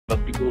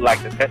who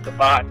like to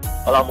testify.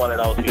 Well, I'm one of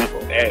those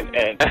people,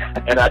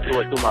 and I do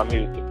it through my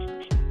music.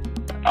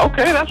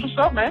 Okay, that's what's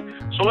up, man.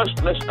 So let's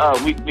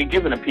we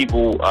giving the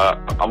people.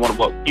 I want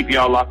to keep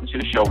y'all locked into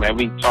the show, man.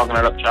 We chopping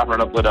it up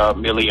with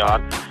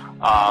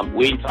Milliyion.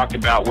 We ain't talking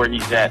about where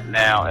he's at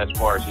now as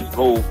far as his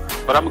goal,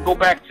 but I'm gonna go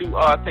back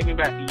to taking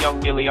back to young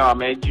Milliyion,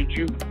 man. Did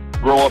you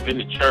grow up in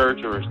the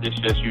church, or is this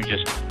just you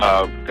just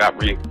got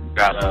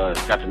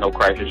to know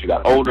Christ as you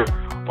got older?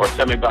 Or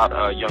tell me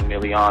about young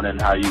Milliyion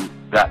and how you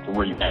got to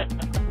where you at.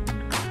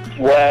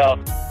 Well,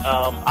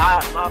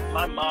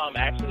 my mom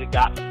actually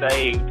got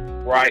saved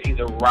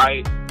either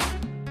right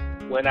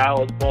when I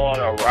was born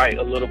or right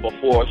a little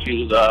before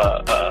she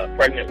was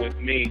pregnant with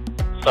me.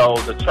 So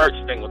the church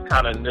thing was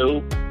kind of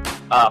new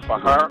for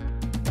her.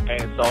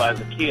 And so as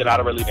a kid, I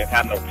really didn't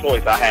have no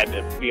choice. I had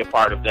to be a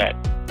part of that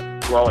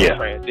growing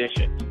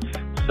transition.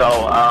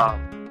 So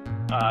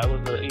it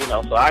was,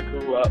 so I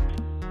grew up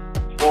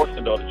forced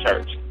to go to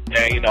church.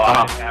 And,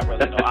 I didn't have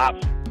really no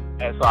option.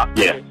 And so I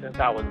figured since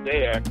I was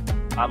there,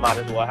 I might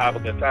as well have a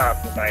good time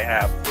since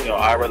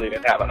I really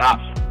didn't have an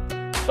option.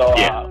 So,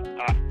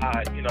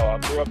 I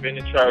grew up in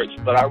the church,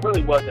 but I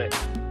really wasn't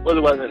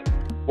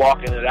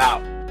walking it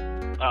out.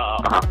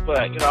 But,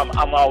 I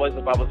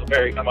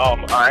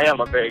am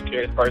a very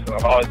curious person.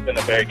 I've always been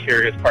a very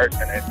curious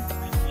person. And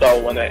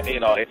so when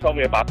they told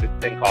me about this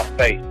thing called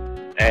faith,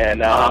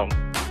 and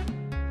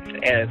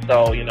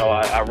so,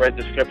 I read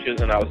the scriptures,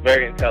 and I was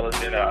very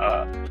intelligent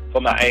for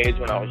my age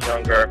when I was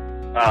younger.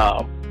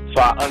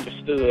 So I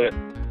understood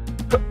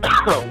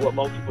what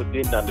most people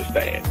didn't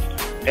understand.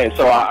 And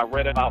so I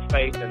read about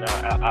faith, and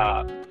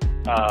I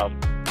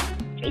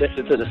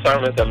listened to the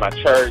sermons at my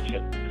church,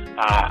 and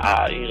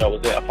I was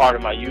a part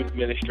of my youth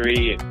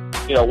ministry.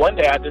 And, one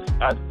day I just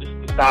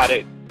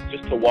decided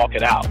just to walk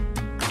it out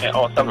and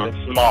on something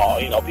small.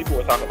 People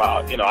were talking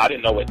about, I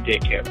didn't know what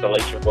debt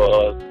cancellation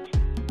was,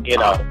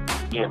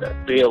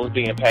 bills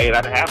being paid.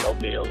 I didn't have no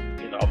bills.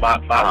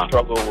 My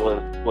struggle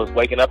was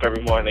waking up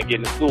every morning and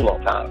getting to school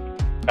on time.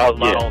 That was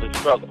my only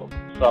struggle.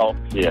 So,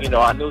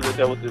 I knew that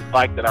there was this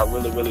bike that I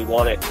really, really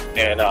wanted.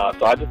 And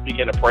so I just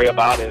began to pray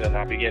about it, and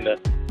I began to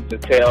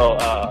tell,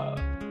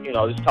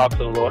 just talk to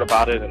the Lord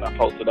about it. And I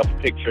posted up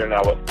a picture, and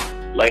I would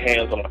lay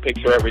hands on my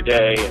picture every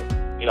day.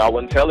 And, I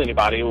wouldn't tell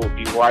anybody. It would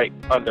be right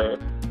under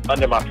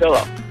my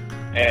pillow.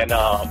 And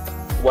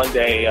one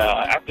day,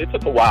 after it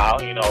took a while,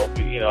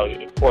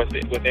 of course,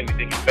 with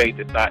anything in faith,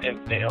 it's not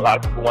instant. A lot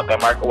of people want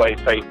that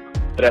microwave faith,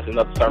 but that's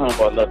another sermon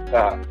for another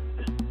time.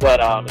 But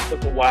it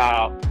took a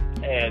while,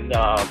 and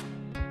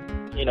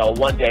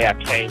one day I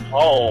came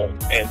home,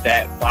 and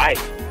that bike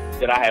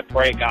that I had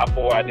prayed God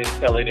for, I didn't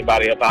tell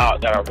anybody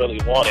about, that I really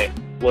wanted,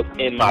 was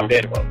in my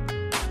bedroom.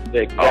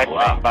 The exact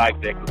same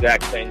bike, the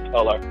exact same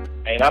color,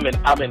 and I'm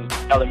in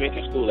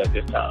elementary school at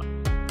this time.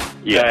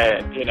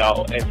 And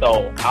and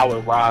so I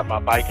would ride my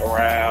bike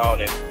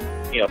around,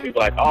 and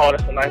people like, oh,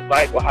 that's a nice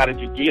bike. Well, how did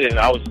you get it? And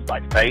I was just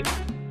like, faith.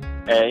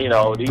 And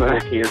these little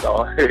kids,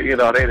 they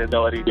didn't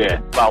know anything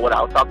about what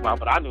I was talking about,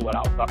 but I knew what I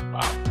was talking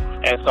about.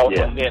 And so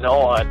from then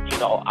on,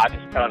 I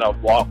just kind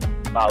of walked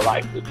my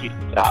life with Jesus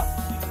out.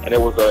 And it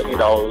was it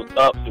was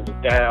ups, it was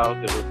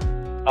downs, it was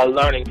a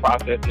learning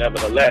process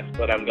nevertheless.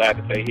 But I'm glad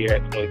to say here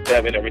at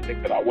 27,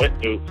 everything that I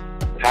went through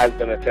has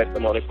been a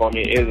testimony for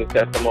me, is a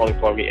testimony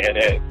for me, and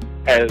it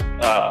has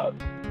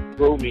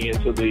grew me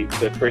into the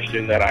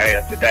Christian that I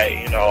am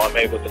today. I'm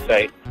able to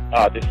say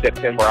this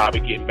September I'll be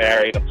getting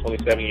married. I'm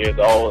 27 years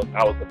old.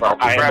 I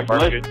am a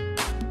virgin.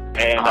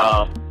 And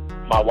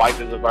my wife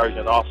is a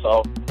virgin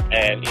also.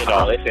 And,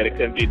 they said it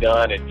couldn't be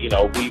done. And,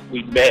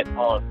 we met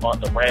on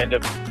the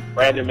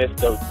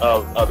randomest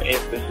of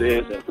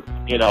instances,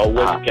 and,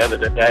 we're together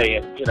today.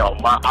 And,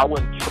 I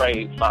wouldn't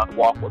trade my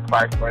walk with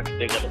Christ for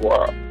anything in the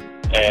world.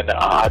 And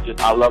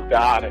I love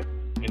God, and,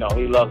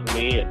 He loves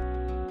me. And,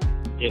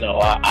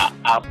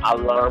 I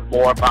learn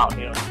more about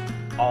Him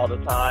all the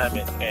time,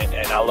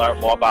 and I learn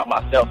more about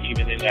myself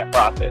even in that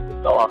process.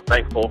 And so I'm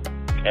thankful.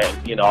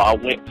 And, I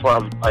went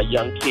from a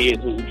young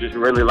kid who just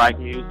really liked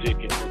music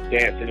and was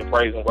dancing and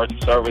praise and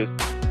worship service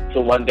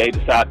to one day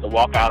decide to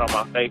walk out on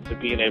my faith, to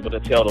being able to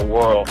tell the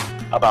world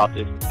about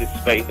this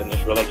faith and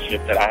this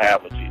relationship that I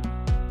have with you.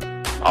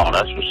 Oh,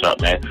 that's what's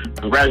up, man.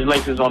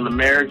 Congratulations on the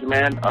marriage,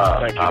 man.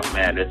 Thank you.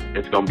 Man,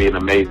 it's going to be an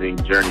amazing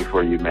journey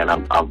for you, man.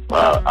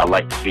 I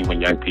like to see when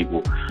young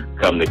people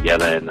come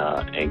together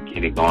and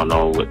get it going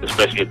on with,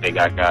 especially if they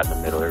got God in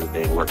the middle,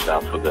 everything works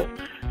out for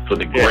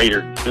the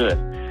greater good.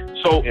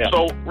 So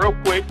real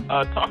quick,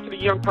 talk to the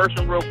young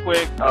person real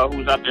quick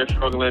who's out there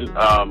struggling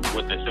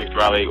with their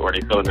sexuality, or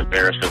they feeling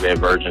embarrassed because they're a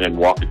virgin and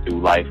walking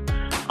through life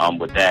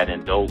with that,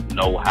 and don't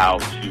know how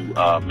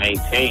to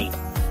maintain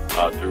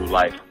through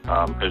life,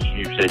 because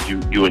you said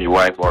you and your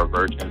wife are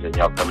virgins and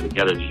y'all coming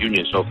together as a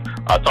union. So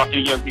talk to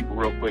the young people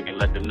real quick and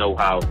let them know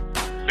how,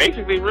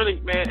 basically, really,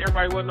 man,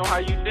 everybody want to know how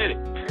you did it.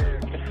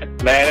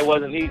 Man, it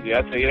wasn't easy,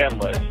 I'll tell you that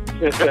much.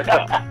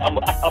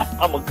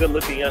 I'm a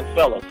good-looking young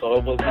fella, so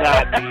it was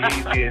not the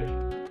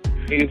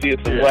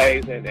easiest of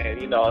ways, and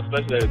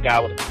especially a guy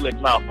with a slick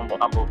mouth.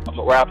 I'm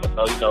a rapper,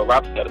 so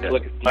rappers got a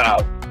slick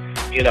mouth.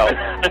 you know.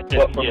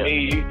 But for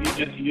me,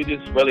 you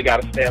just really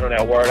got to stand on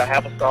that word. I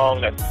have a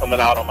song that's coming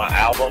out on my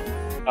album.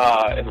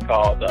 It's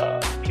called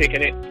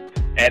Kicking It.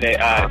 And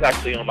it's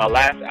actually on my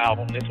last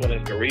album. This one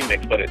is the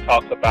remix, but it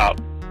talks about,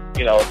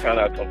 you know, kind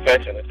of a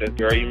confession. It says,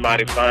 girl, you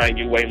mighty fine,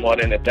 you weigh more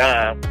than a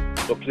dime,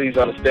 but please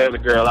understand, the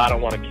girl, I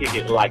don't want to kick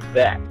it like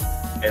that.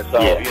 And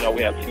so, you know,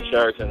 we have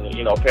T-shirts and,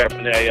 you know,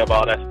 paraphernalia of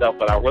all that stuff,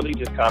 but I really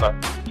just kind of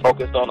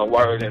focused on the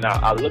word, and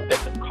I looked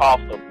at the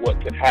cost of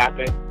what could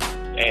happen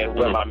and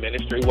where my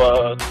ministry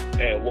was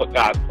and what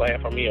God's plan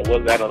for me, and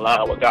was that in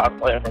line with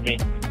God's plan for me.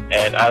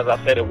 And as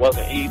I said, it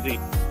wasn't easy,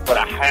 but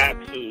I had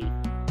to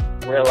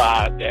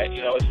realize that,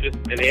 you know, it's just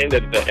at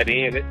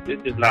the end,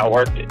 it's just not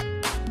worth it.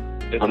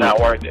 It's not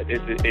worth it.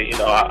 You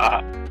know,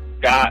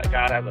 God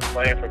has a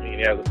plan for me.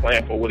 He has a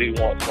plan for what He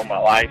wants for my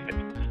life.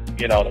 And,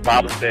 you know, the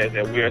Bible says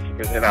that we are to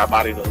present our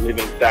bodies a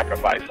living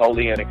sacrifice,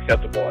 holy and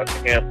acceptable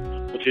unto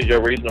Him, which is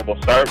your reasonable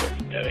service.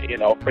 You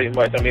know, pretty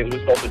much, I mean, we're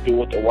supposed to do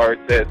what the Word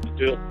says to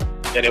do.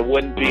 And it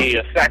wouldn't be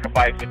a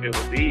sacrifice if it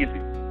was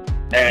easy.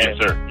 And,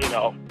 you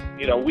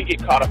know, we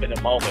get caught up in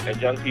the moment.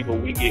 As young people,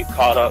 we get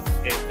caught up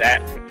in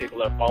that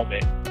particular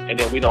moment, and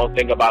then we don't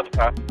think about the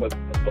consequences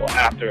until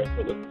after,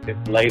 until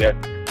it's later.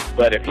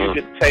 But if you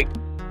just take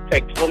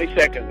 20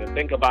 seconds and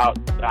think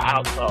about the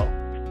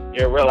outcome,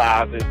 you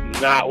realize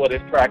it's not what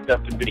it's cracked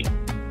up to be.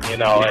 You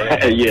know,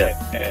 and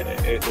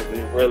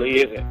it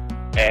really isn't.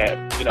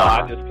 And, you know,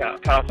 I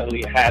just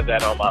constantly had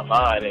that on my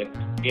mind. And,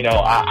 you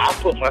know, I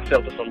put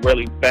myself in some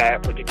really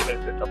bad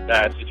predicaments and some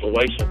bad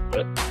situations,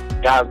 but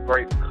God's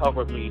grace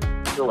covered me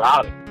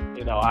throughout it.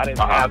 You know, I didn't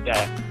have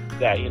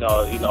that, you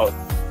know,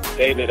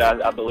 David,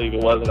 I believe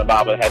it was in the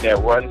Bible, had that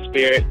run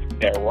spirit,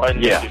 that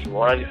run, just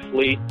run,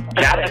 flee.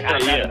 I didn't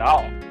have that at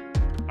all.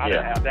 I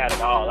didn't have that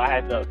at all. I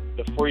had to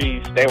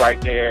freeze, stay right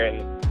there,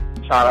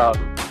 and try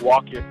to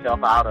walk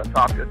yourself out or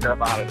talk yourself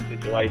out of the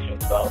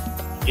situation. So,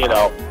 you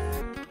know,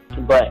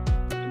 but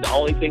the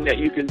only thing that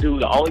you can do,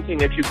 the only thing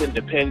that you can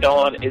depend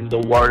on is the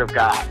Word of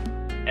God.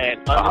 And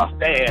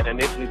understand, and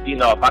this is, you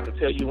know, if I could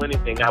tell you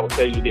anything, I would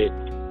tell you that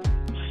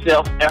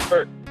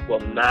self-effort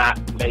will not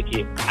make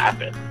it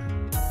happen.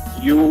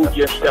 You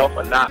yourself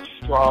are not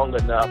strong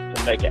enough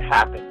to make it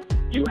happen.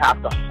 You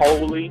have to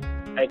wholly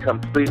and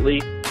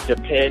completely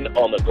depend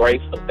on the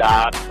grace of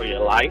God for your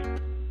life,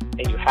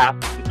 and you have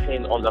to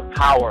depend on the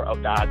power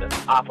of God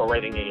that's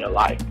operating in your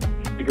life.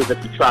 Because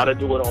if you try to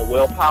do it on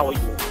willpower,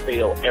 you will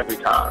fail every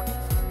time.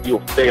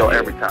 You'll fail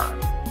every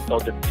time. So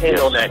depend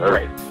on that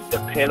grace.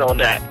 Depend on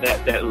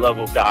that love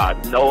of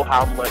God. Know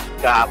how much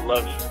God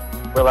loves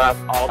you. Realize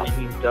all that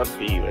He's done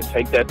for you, and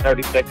take that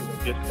 30 seconds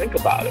and just think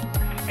about it.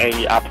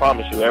 And I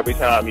promise you, every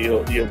time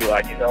you'll be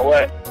like, you know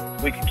what,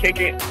 we can kick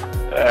it,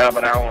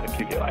 but I don't want to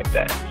kick it like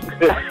that.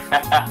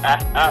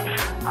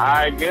 All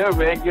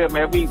right, good,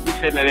 man. We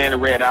sitting there in the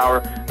red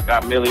hour.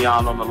 Got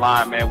Milliyion on the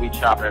line, man. We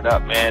chopping it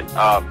up, man.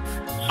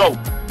 So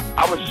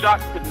I was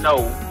shocked to know,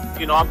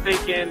 you know, I'm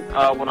thinking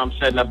when I'm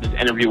setting up this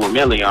interview with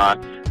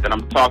Milliyion that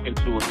I'm talking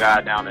to a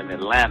guy down in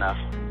Atlanta.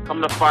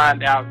 Come to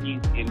find out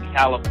he's in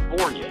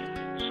California.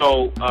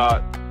 So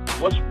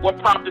what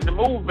prompted the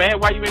move, man?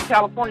 Why you in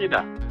California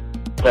now?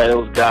 Man, it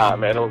was God,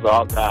 man. It was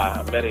all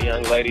God. I met a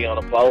young lady on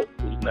a boat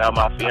who's now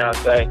my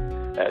fiance.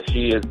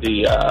 She is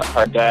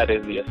her dad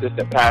is the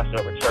assistant pastor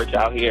of a church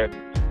out here.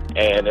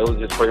 And it was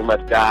just pretty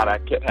much God. I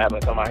kept having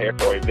to come out here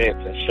for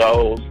events and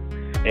shows.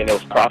 And it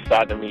was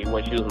prophesied to me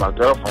when she was my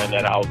girlfriend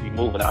that I would be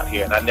moving out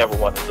here. And I never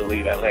wanted to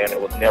leave Atlanta.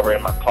 It was never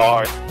in my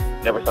cards,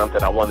 never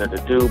something I wanted to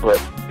do. But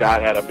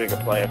God had a bigger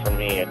plan for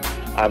me. And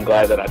I'm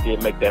glad that I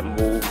did make that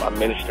move. My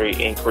ministry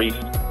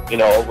increased, you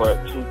know, over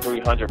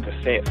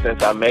 200-300%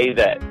 since I made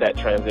that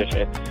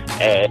transition.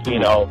 And, you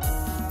know,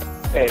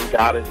 and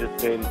God has just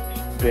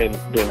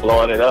been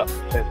blowing it up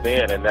since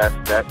then. And that's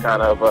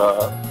kind of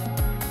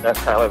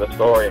the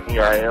story. And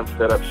here I am,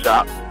 set up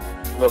shop.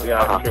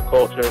 Millyion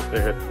Culture,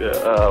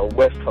 the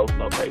West Coast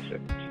location.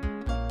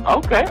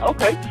 Okay.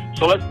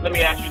 So let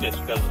me ask you this,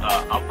 because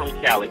I'm from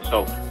Cali,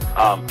 so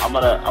I'm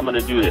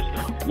gonna do this.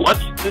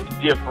 What's the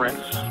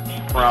difference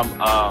from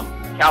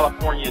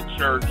California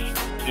church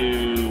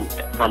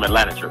from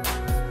Atlanta church?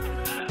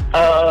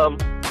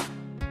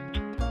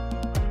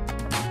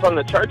 From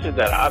the churches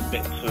that I've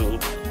been to,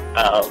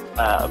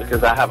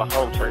 because I have a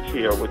home church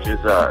here, which is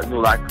New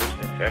Life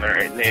Christian Center,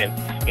 and then,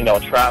 you know,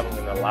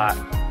 traveling a lot.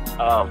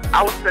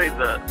 I would say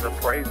the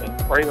praise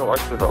and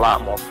worship is a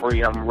lot more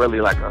free. I'm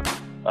really like a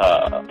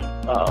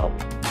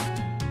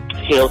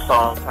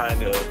Hillsong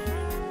kind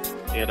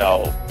of, you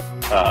know,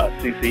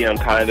 CCM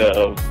kind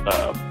of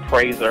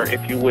praiser,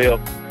 if you will.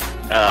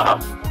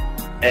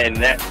 And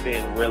that's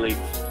been really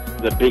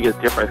the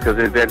biggest difference,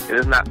 because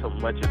there's not so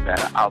much of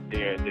that out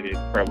there that is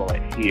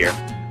prevalent here.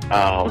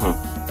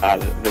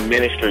 The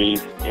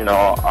ministries, you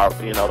know,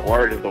 the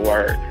word is the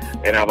word.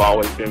 And I've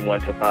always been one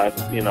to find,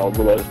 you know,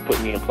 the Lord has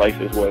put me in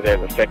places where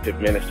there's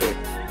effective ministry.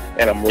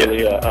 And I'm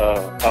really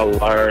a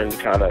learned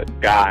kind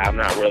of guy. I'm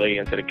not really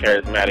into the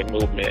charismatic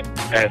movement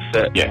as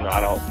such. You know,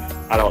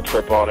 I don't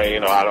trip on it. You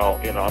know,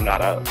 I'm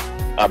not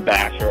a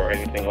basher or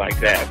anything like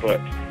that.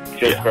 But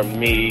just for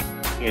me,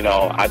 you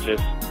know,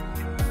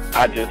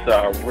 I just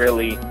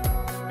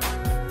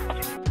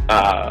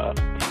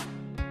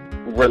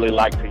really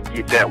like to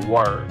get that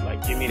word.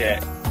 Like, give me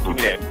that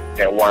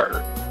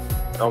word.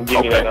 Don't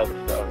give me that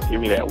other stuff. Give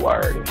me that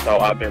word. And so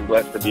I've been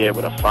blessed to be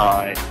able to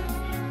find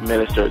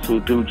ministers who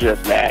do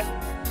just that.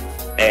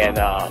 And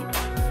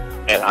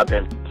I've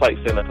been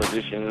placed in a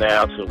position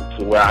now to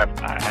where I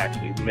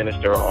actually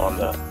minister on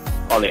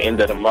the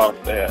end of the month,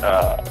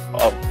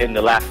 in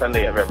the last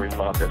Sunday of every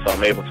month, and so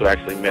I'm able to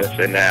actually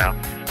minister now.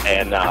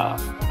 And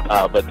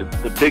but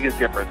the biggest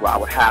difference, I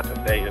would have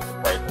to say, is the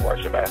praise and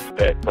worship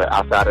aspect. But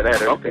outside of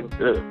that, everything's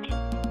good.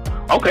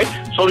 Okay,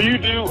 so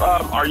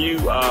are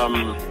you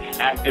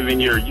active in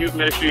your youth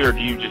ministry, or do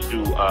you just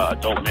do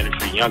adult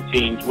ministry, young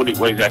teens? What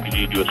exactly do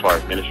you do as far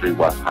as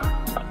ministry-wise?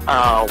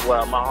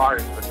 Well, my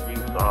heart is for the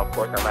youth, so of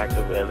course I'm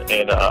active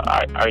in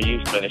our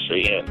youth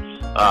ministry. And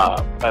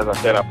as I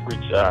said, I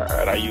preach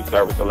at our youth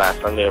service the last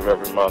Sunday of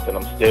every month, and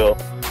I'm still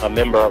a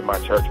member of my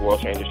church,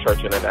 World Changers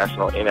Church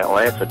International in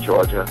Atlanta,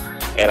 Georgia.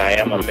 And I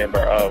am a member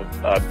of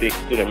Big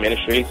Student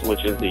Ministries,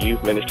 which is the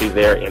youth ministry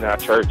there in our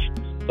church.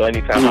 So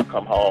anytime I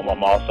come home,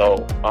 I'm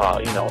also,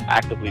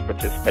 actively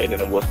participating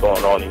in what's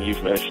going on in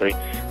youth ministry.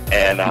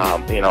 And,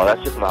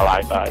 that's just my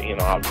life.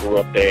 I grew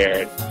up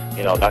there, and,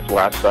 that's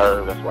where I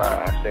serve. That's where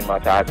I send my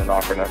tithes and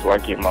offering. That's where I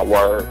give my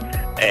word.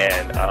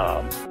 And,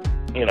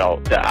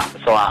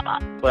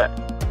 but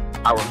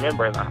I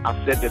remember, and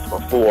I've said this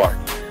before,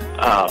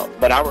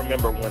 but I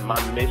remember when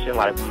my mission,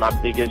 like my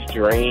biggest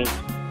dream,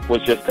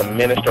 was just to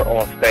minister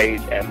on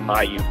stage at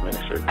my youth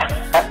ministry.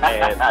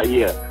 And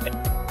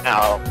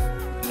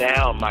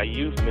now my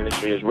youth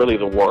ministry is really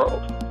the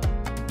world.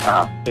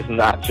 It's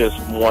not just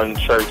one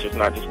church. It's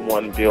not just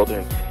one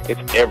building.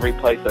 It's every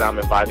place that I'm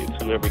invited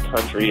to, every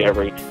country,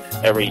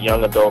 every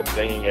young adult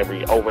thing,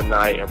 every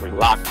overnight, every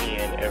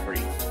lock-in,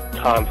 every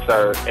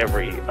concert,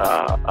 every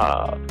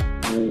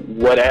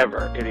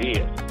whatever it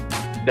is.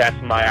 That's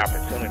my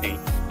opportunity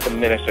to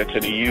minister to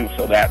the youth.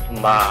 So that's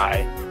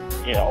my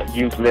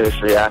youth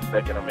ministry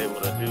aspect, and I'm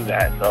able to do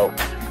that. So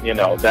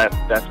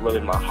that's really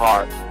my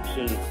heart,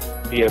 to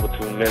be able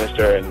to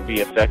minister and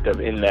be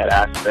effective in that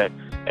aspect.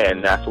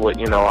 And that's what,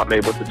 I'm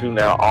able to do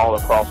now all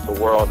across the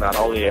world, not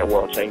only at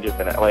World Changers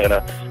in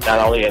Atlanta, not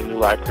only at New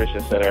Life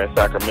Christian Center in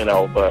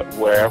Sacramento, but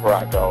wherever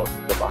I go, if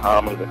it's the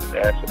Bahamas, if it's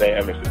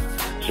Amsterdam, if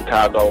it's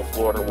Chicago,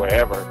 Florida,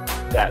 wherever,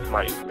 that's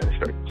my youth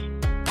ministry.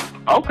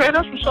 Okay,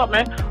 that's what's up,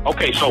 man.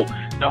 Okay, so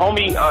the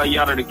homie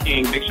Yada the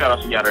King, big shout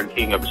out to Yada the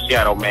King of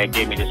Seattle, man,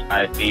 gave me this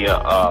idea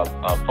of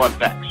fun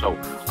facts. So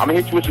I'm going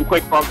to hit you with some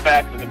quick fun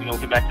facts, and then we're going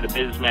to get back to the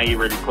business, man. You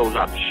ready to close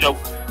out the show?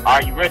 All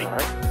right, you ready? All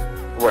right.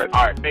 All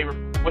right,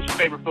 what's your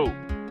favorite food?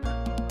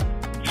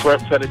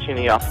 Shrimp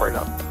fettuccine Alfredo.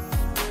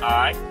 All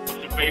right, what's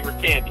your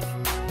favorite candy?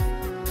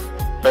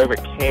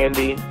 Favorite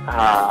candy?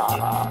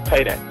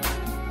 Payday.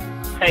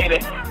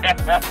 Payday.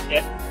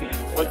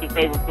 What's your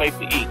favorite place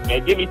to eat,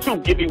 man? Give me two.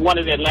 Give me one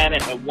in Atlanta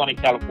and one in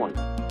California.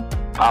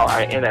 All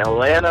right, in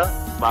Atlanta,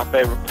 my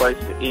favorite place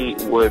to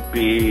eat would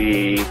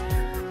be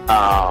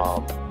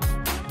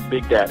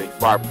Big Daddy's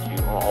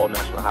Barbecue on Old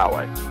National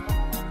Highway.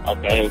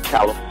 Okay, in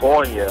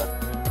California,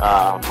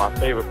 my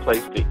favorite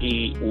place to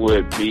eat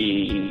would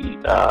be,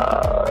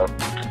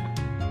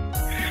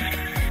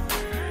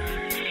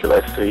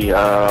 let's see,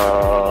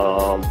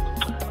 oh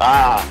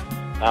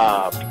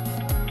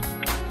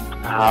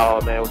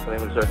man, what's the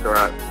name of the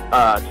restaurant?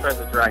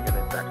 Treasure Dragon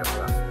in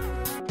Sacramento.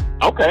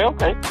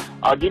 Okay.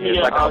 Give me a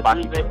dream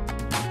vacation.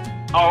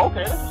 Oh,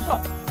 okay, that's what's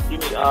up. Give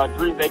me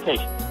dream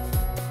vacation.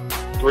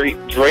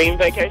 Dream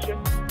vacation?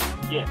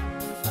 Yeah.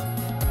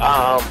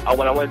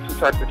 When I went to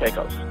Turks and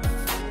Caicos.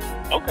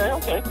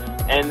 Okay.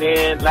 And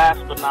then,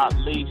 last but not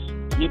least,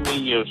 give me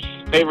your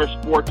favorite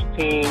sports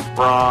team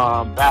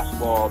from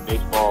basketball,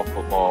 baseball,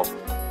 football,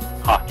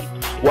 hockey.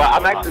 Well,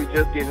 I'm actually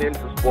just getting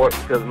into sports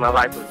because my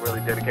life is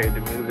really dedicated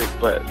to music.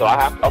 But so I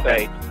have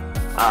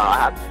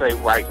to say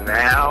right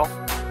now,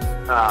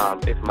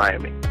 it's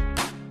Miami.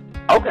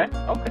 Okay.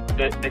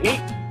 The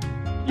Heat?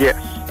 Yes.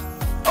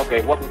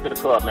 Okay, welcome to the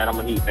club, man. I'm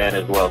a Heat fan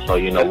as well, so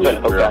we're on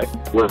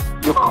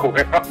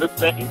the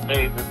same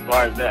page as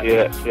far as that.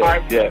 Yes.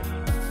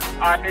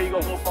 All right, there you go.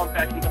 Little fun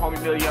fact. You can homie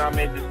Milliyion,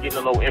 man. Just getting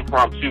a little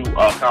impromptu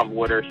convo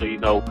with her, so you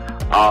know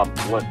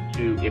what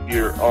to. If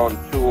you're on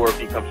tour,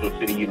 if you come to a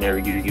city you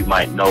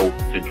might know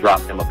to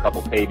drop him a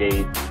couple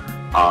paydays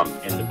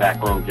in the back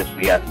room, just so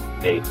he has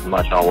to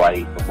munch on while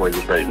he before he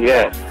gets ready.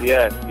 Yes.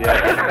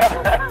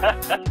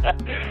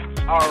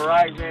 All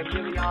right, man.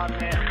 Milliyion,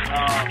 man.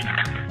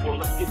 Well,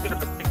 let's get to the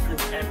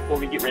particulars, man, before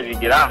we get ready to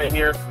get out of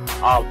here.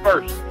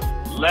 First,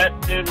 let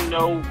them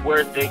know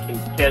where they can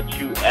catch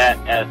you at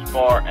as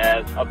far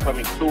as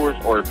upcoming tours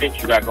or events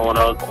you got going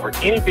on, or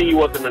anything you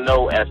want them to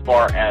know as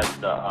far as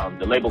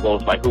the label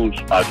goes, like who's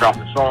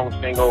dropping a song,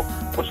 single,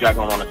 what you got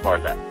going on as far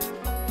as that.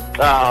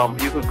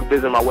 You can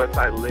visit my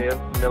website,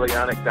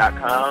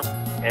 livemillionic.com,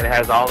 and it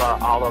has all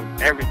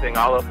of everything,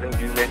 all of the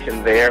things you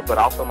mentioned there, but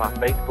also my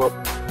Facebook.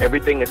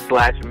 Everything is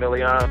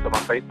 /Milliyion, so my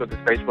Facebook is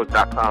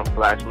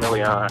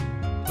facebook.com/Milliyion.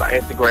 My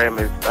Instagram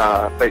is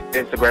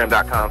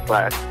instagram.com/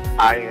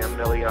 I am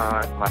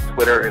Milliyion. My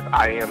Twitter is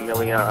I am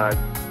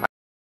Milliyion.